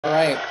All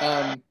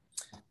right.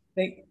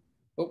 Thank,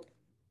 oh,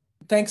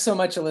 Thanks so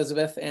much,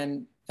 Elizabeth,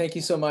 and thank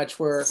you so much.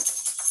 We're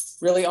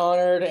really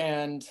honored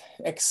and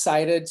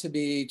excited to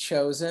be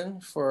chosen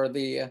for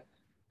the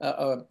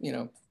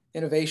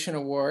Innovation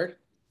Award.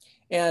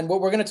 And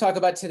what we're going to talk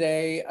about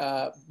today,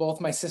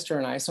 both my sister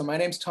and I. So my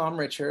name's Tom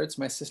Richards.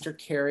 My sister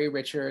Carrie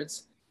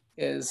Richards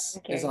is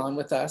Carrie. on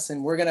with us,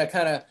 and we're going to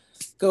kind of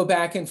go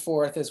back and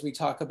forth as we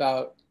talk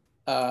about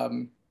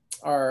um,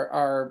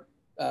 our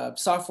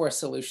software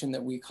solution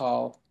that we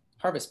call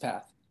Harvest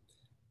Path.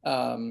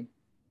 Um,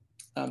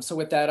 so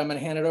with that, I'm going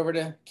to hand it over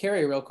to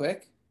Carrie real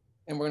quick,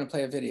 and we're going to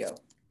play a video.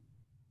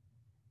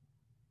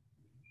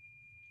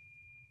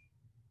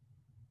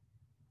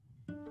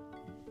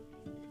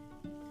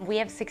 We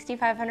have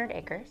 6,500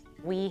 acres.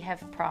 We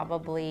have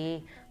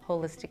probably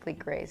holistically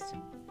grazed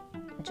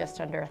just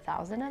under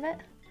 1,000 of it.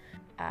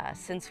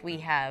 Since we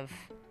have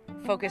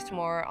focused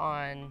more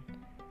on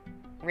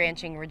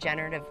ranching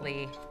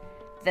regeneratively,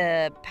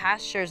 the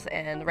pastures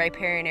and the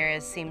riparian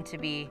areas seem to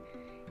be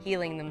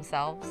healing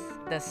themselves.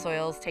 The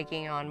soil's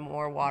taking on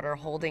more water,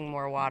 holding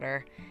more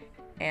water,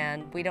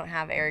 and we don't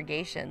have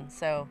irrigation.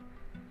 So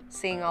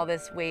seeing all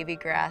this wavy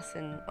grass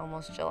in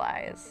almost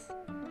July is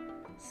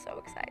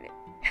so exciting.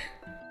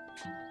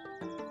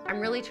 I'm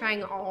really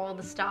trying all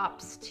the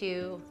stops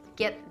to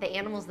get the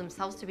animals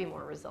themselves to be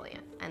more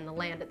resilient and the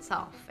land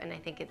itself, and I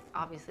think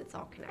obviously it's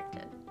all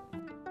connected.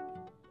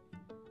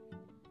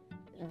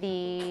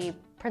 The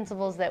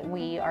principles that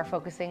we are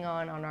focusing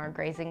on our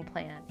grazing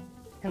plan: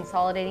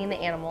 consolidating the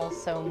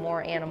animals, so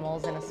more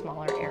animals in a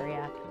smaller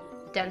area,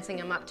 densing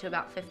them up to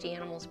about 50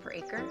 animals per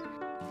acre.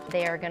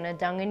 They are going to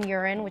dung and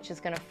urine, which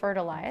is going to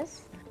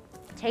fertilize,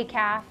 take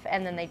half,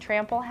 and then they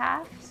trample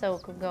half, so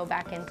it could go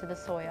back into the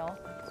soil.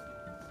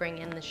 Bring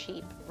in the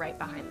sheep right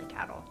behind the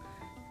cattle.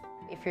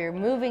 If you're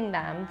moving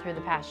them through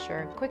the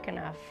pasture quick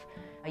enough,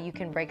 you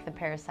can break the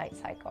parasite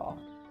cycle.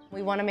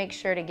 We want to make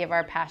sure to give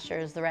our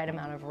pastures the right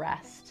amount of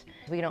rest.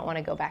 We don't want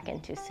to go back in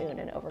too soon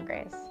and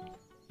overgraze.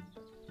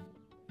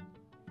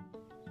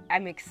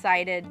 I'm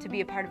excited to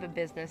be a part of a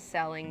business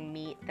selling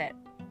meat that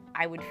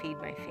I would feed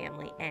my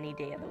family any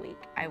day of the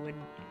week. I would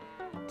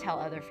tell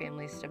other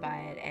families to buy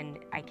it, and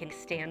I can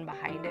stand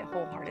behind it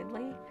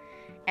wholeheartedly.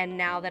 And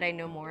now that I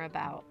know more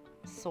about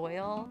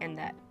soil and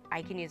that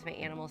I can use my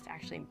animals to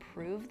actually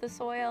improve the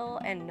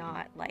soil and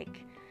not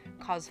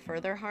cause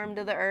further harm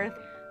to the earth,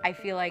 I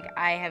feel like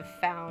I have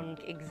found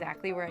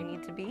exactly where I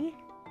need to be.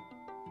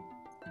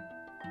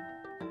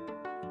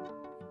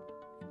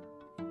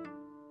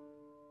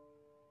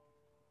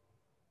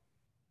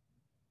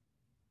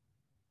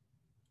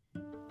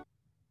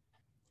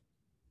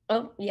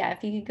 Oh, yeah,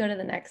 if you could go to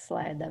the next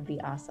slide, that'd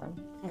be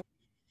awesome.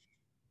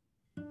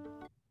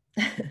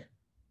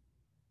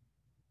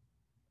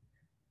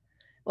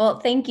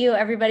 Well, thank you,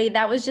 everybody.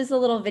 That was just a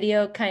little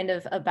video kind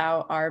of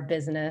about our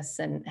business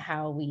and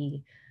how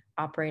we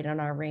operate on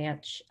our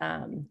ranch.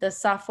 The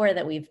software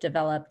that we've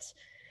developed,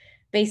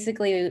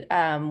 basically,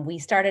 we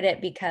started it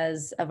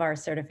because of our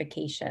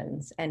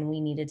certifications, and we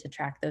needed to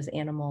track those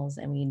animals,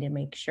 and we needed to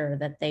make sure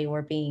that they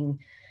were being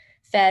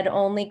fed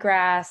only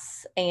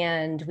grass,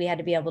 and we had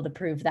to be able to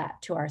prove that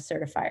to our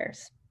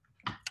certifiers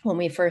when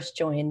we first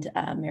joined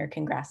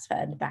American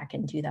Grassfed back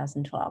in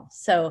 2012.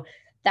 So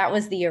that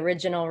was the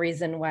original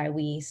reason why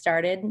we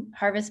started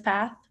Harvest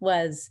Path,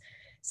 was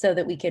so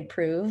that we could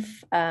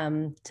prove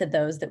to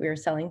those that we were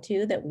selling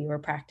to that we were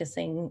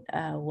practicing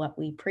what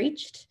we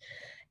preached.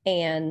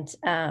 And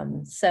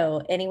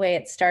so anyway,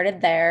 it started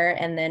there,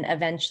 and then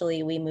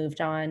eventually we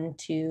moved on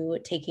to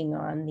taking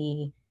on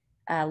the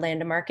land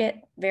to market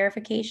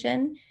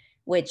verification,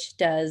 which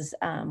does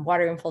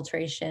water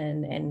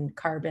infiltration and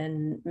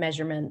carbon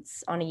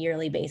measurements on a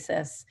yearly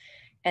basis.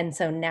 And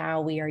so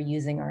now we are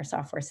using our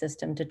software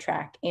system to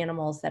track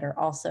animals that are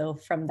also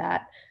from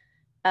that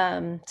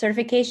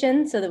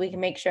certification, so that we can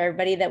make sure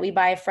everybody that we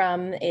buy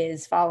from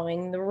is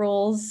following the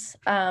rules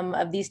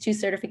of these two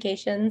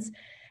certifications,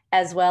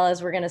 as well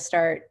as we're going to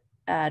start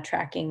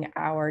tracking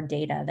our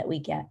data that we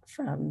get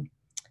from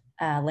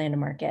land to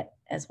market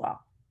as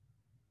well.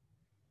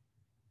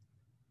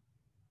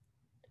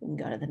 We can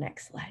go to the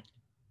next slide.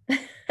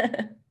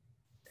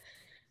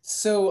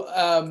 So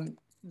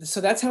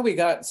that's how we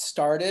got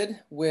started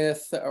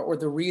with, or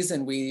the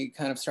reason we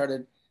kind of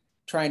started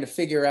trying to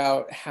figure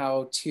out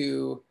how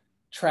to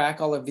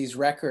track all of these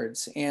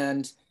records.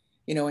 And,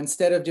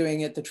 instead of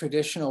doing it the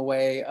traditional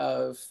way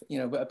of,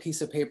 a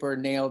piece of paper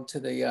nailed to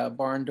the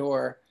barn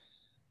door,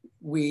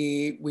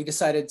 we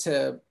decided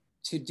to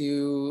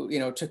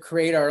do, to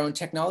create our own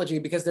technology,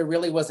 because there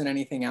really wasn't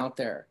anything out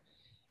there.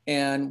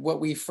 And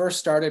what we first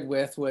started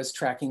with was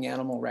tracking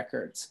animal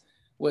records,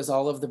 was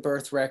all of the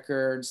birth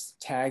records,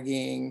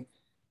 tagging,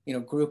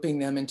 grouping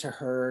them into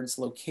herds,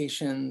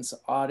 locations,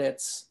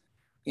 audits,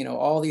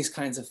 all these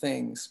kinds of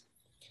things.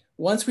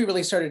 Once we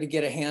really started to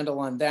get a handle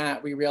on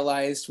that, we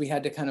realized we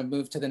had to kind of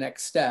move to the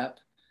next step,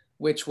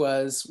 which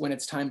was when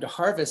it's time to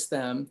harvest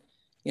them,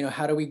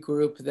 how do we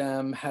group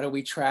them? How do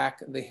we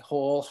track the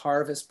whole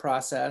harvest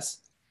process,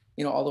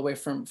 all the way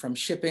from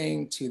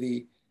shipping to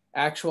the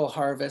actual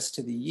harvest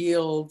to the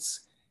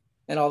yields,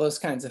 and all those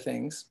kinds of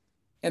things.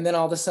 And then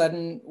all of a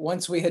sudden,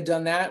 once we had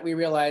done that, we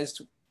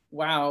realized,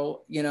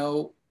 wow, you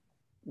know,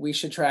 we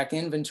should track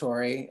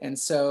inventory. And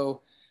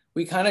so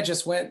we kind of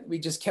just we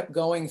just kept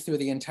going through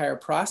the entire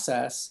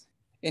process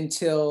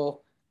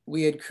until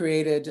we had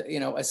created, you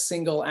know, a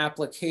single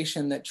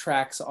application that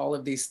tracks all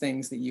of these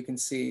things that you can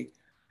see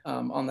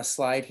on the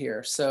slide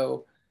here.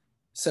 So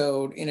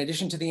in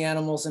addition to the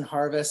animals and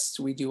harvests,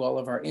 we do all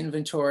of our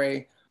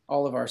inventory,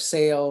 all of our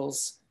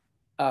sales.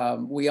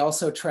 We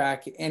also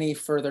track any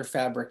further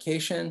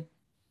fabrication.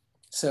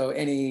 So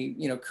any,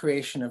 you know,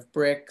 creation of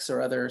bricks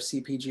or other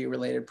CPG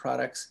related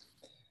products.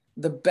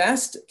 The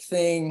best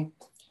thing,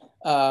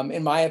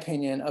 in my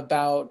opinion,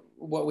 about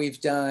what we've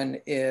done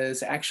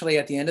is actually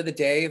at the end of the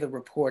day, the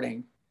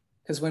reporting.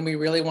 Because when we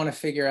really want to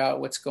figure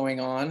out what's going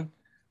on,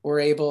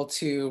 we're able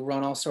to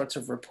run all sorts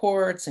of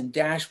reports and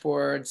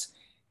dashboards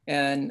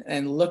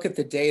and look at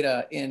the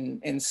data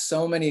in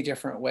so many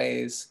different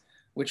ways,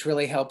 which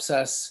really helps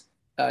us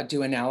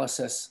do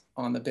analysis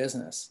on the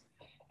business.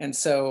 And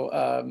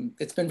so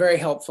it's been very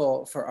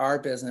helpful for our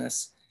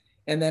business.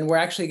 And then we're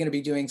actually going to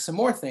be doing some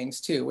more things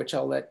too, which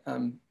I'll let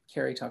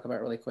Carrie talk about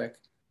really quick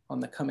on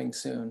the coming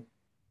soon.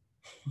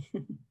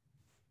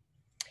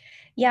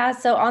 Yeah,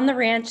 so on the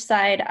ranch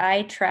side,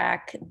 I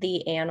track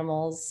the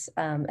animals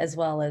as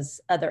well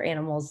as other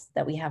animals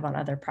that we have on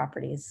other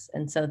properties.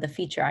 And so the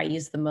feature I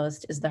use the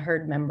most is the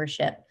herd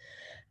membership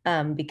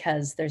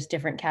because there's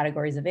different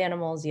categories of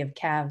animals. You have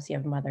calves, you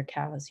have mother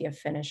cows, you have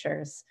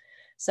finishers.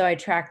 So I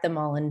track them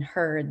all in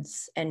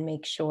herds and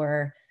make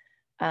sure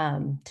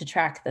to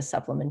track the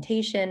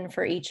supplementation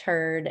for each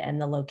herd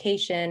and the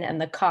location and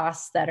the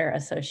costs that are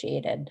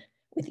associated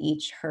with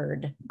each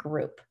herd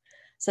group.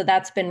 So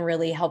that's been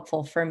really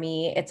helpful for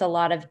me. It's a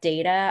lot of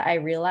data, I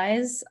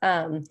realize,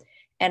 and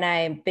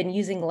I've been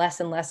using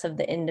less and less of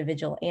the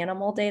individual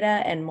animal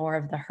data and more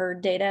of the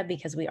herd data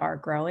because we are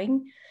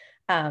growing.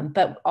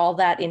 But all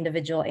that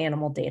individual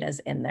animal data is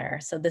in there.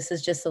 So this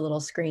is just a little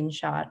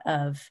screenshot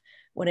of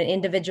what an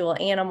individual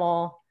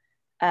animal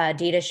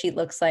data sheet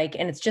looks like,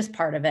 and it's just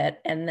part of it,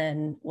 and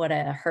then what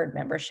a herd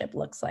membership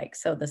looks like.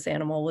 So this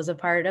animal was a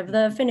part of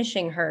the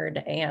finishing herd,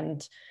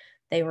 and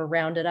they were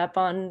rounded up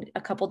on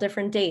a couple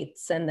different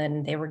dates, and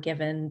then they were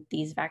given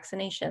these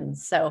vaccinations.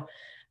 So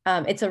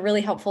it's a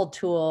really helpful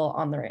tool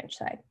on the ranch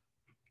side.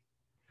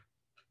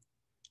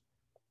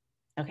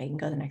 Okay, you can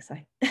go to the next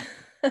slide.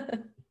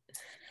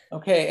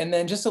 Okay, and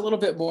then just a little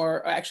bit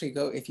more, actually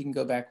if you can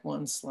go back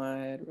one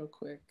slide real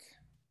quick.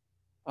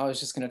 I was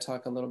just going to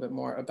talk a little bit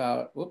more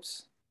about,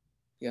 whoops,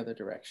 the other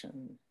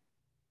direction.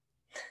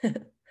 Sorry.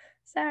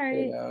 There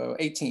you go,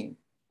 18,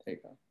 there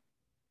you go.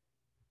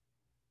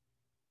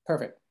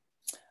 Perfect.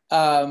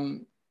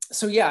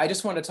 So yeah, I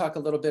just want to talk a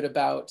little bit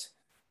about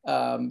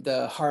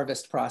the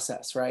harvest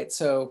process, right?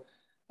 So,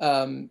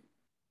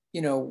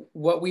 you know,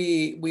 what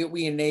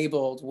we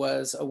enabled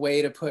was a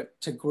way to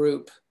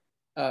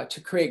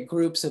create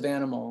groups of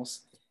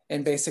animals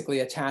and basically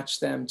attach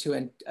them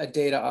to a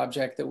data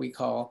object that we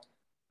call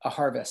a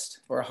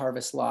harvest or a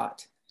harvest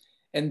lot.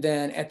 And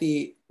then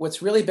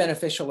what's really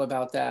beneficial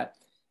about that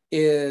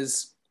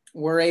is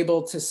we're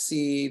able to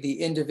see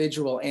the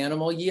individual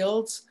animal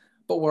yields,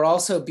 but we're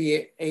also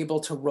be able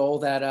to roll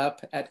that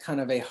up at kind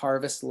of a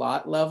harvest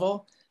lot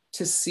level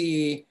to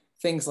see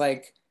things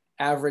like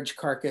average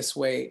carcass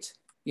weight,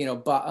 you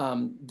know,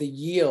 the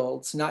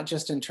yields, not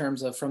just in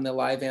terms of from the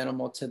live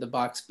animal to the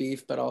box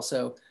beef, but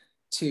also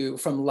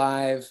from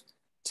live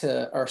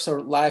to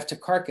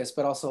carcass,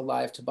 but also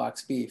live to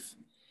box beef.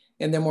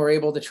 And then we're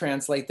able to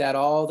translate that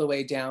all the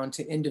way down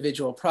to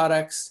individual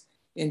products,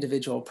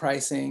 individual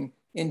pricing,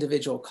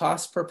 individual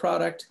cost per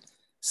product.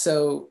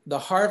 So the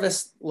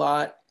harvest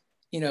lot,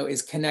 you know,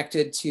 is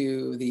connected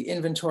to the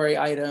inventory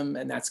item,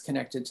 and that's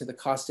connected to the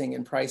costing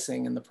and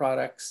pricing and the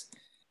products.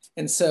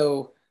 And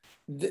so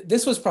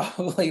this was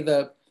probably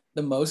the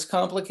most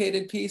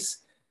complicated piece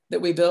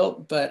that we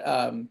built, but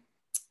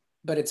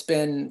it's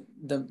been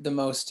the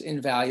most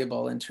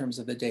invaluable in terms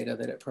of the data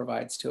that it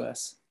provides to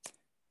us.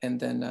 And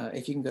then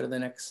if you can go to the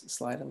next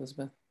slide,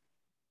 Elizabeth.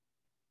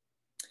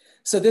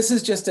 So this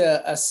is just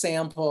a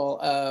sample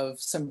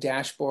of some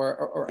dashboard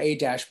or a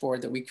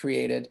dashboard that we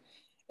created.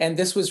 And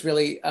this was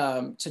really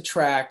to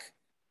track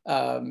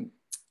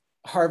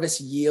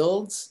harvest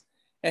yields.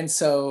 And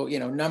so, you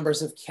know,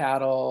 numbers of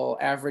cattle,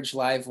 average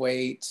live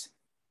weight,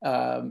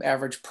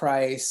 average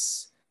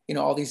price, you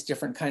know, all these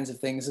different kinds of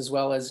things, as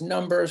well as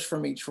numbers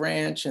from each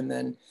ranch.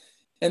 And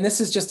this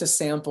is just a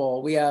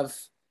sample. We have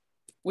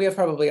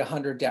probably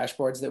 100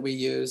 dashboards that we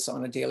use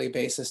on a daily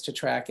basis to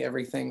track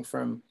everything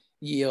from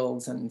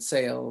yields and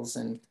sales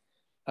and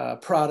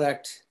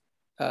product,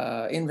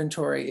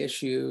 inventory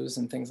issues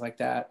and things like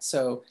that.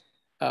 So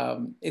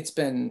it's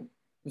been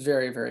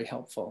very, very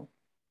helpful.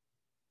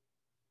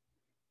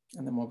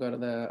 And then we'll go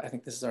to I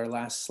think this is our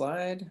last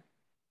slide.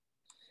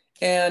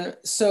 And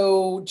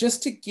so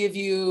just to give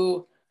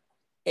you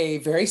a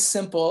very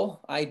simple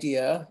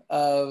idea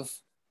of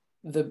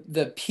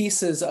the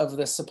pieces of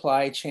the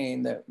supply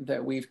chain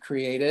that we've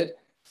created,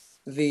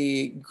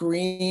 the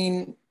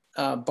green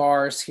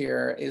bars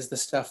here is the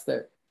stuff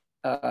that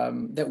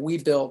that we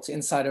built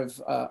inside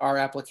of our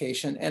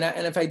application. And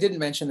if I didn't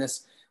mention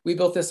this, we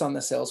built this on the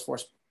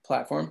Salesforce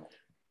platform.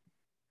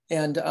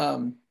 And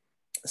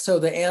so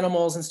the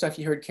animals and stuff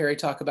you heard Carrie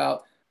talk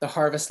about, the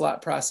harvest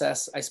lot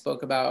process I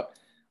spoke about,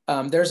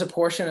 there's a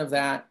portion of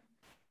that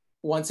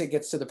once it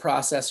gets to the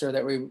processor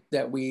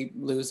that we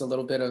lose a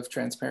little bit of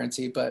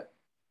transparency, but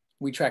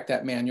we track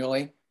that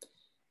manually.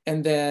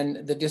 And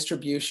then the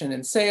distribution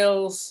and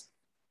sales.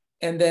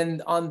 And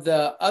then on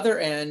the other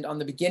end, on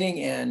the beginning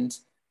end,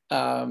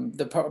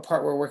 the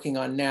part we're working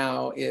on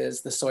now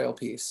is the soil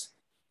piece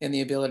and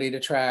the ability to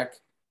track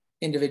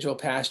individual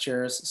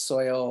pastures,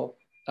 soil,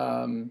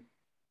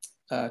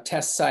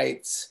 test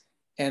sites,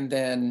 and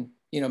then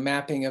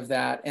mapping of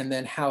that, and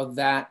then how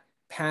that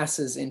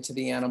passes into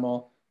the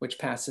animal, which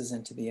passes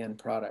into the end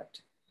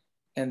product.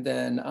 And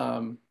then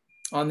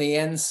on the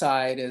end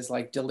side is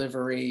like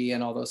delivery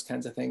and all those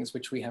kinds of things,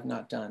 which we have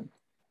not done.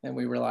 And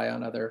we rely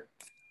on other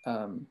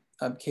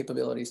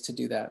capabilities to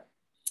do that.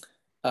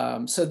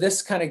 So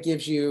this kind of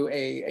gives you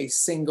a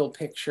single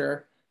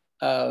picture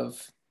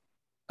of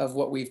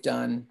what we've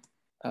done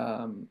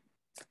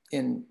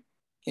in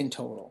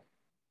total.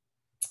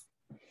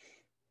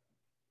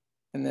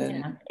 And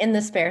then in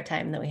the spare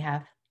time that we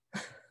have.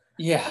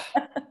 Yeah.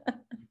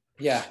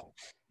 Yeah.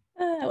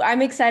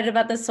 I'm excited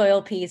about the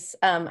soil piece.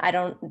 I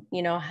don't,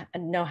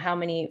 know how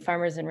many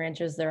farmers and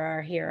ranchers there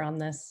are here on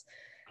this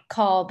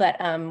call, but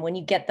when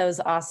you get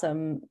those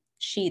awesome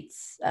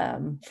sheets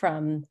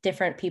from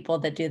different people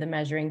that do the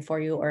measuring for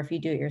you, or if you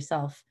do it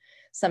yourself,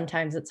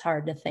 sometimes it's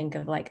hard to think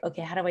of like,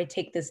 okay, how do I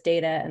take this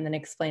data and then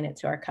explain it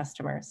to our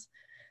customers?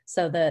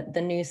 So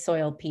the new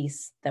soil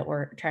piece that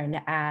we're trying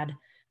to add,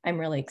 I'm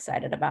really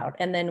excited about.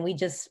 And then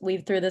we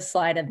threw this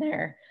slide in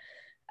there,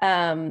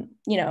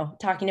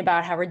 talking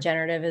about how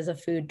regenerative is a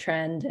food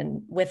trend.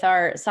 And with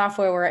our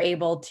software, we're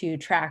able to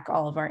track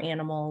all of our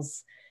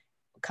animals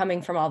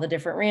coming from all the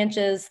different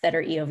ranches that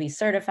are EOV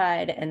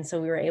certified. And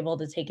so we were able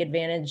to take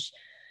advantage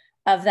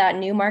of that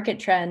new market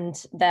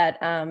trend that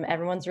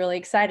everyone's really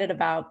excited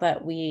about,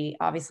 but we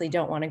obviously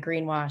don't want to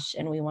greenwash,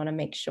 and we want to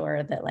make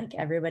sure that like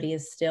everybody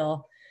is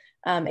still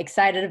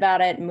excited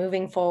about it,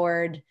 moving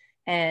forward,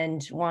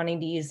 and wanting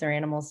to use their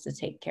animals to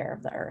take care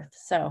of the earth.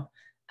 So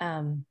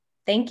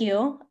thank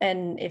you.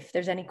 And if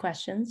there's any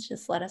questions,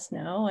 just let us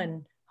know.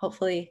 And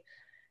hopefully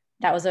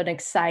that was an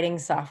exciting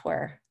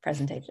software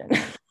presentation.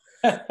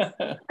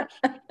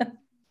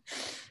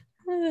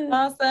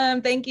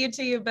 Awesome. Thank you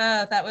to you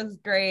both. That was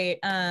great.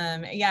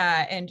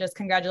 Yeah. And just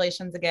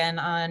congratulations again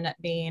on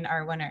being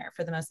our winner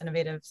for the most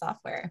innovative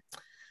software.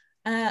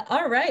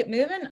 All right, moving